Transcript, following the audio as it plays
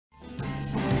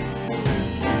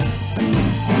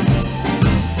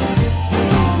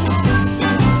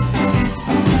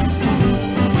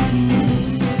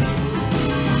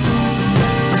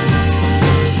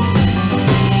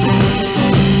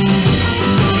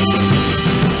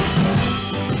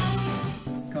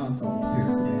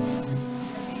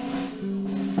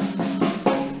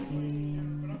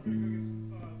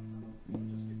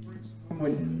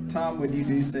when you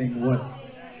do sing, what?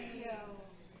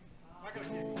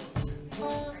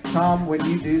 Tom, when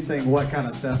you do sing, what kind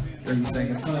of stuff are you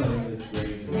singing?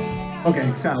 Okay,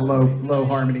 it's kind of low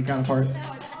harmony kind of parts.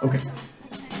 Okay.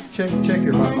 Check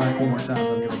your mic one more time.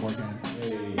 Let me get one more time.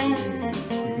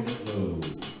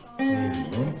 Hey,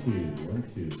 1, 2, 1,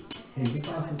 2. Hey, is it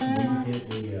possible for me to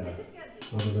get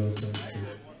one of those things too?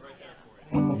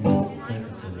 Thank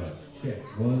you so much. Check,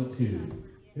 1, 2.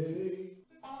 Hey.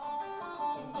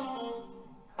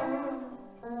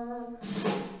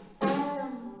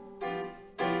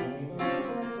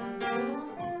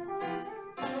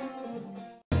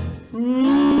 Fool.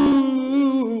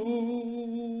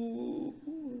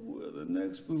 Who will the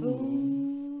next fool?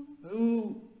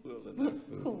 Who will the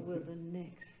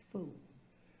next fool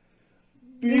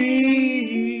be?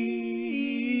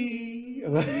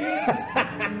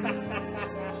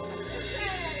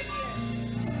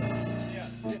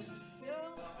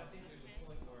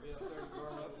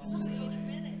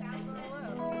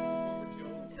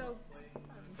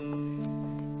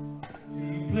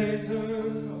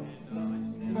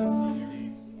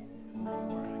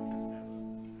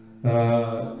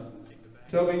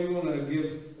 Toby, you want to give?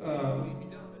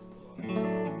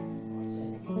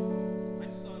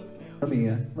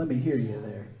 Let me hear you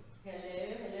there.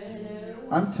 Hello.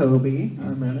 I'm Toby.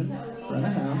 I'm running front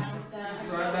of house.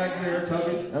 Right back there,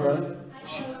 Toby's. All right.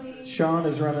 Sean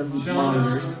is running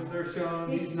monitors. There's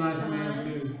Sean. He's a nice man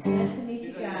too. Nice to meet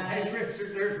you guys. Hey,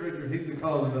 Richard. There's Richard. He's the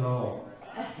cause of it all.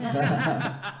 All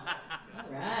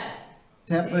right.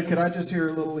 Tabitha, could I just hear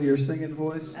a little of your singing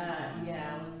voice?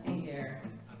 Yeah, let's see here.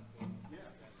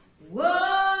 Whoa,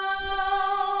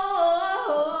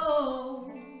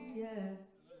 yeah.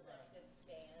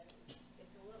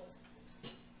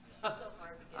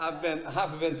 I've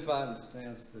been finding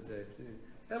stands today too.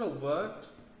 Hello, Bud.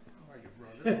 How are you,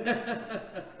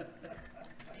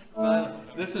 brother?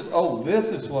 This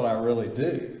is what I really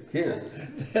do. Here,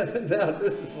 now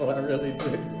this is what I really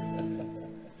do.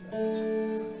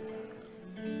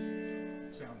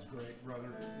 Sounds great,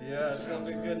 brother. Yeah, it's gonna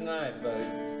be a good night, buddy.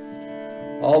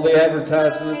 All the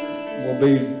advertisement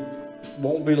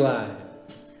won't be lying.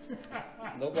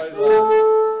 Nobody's lying.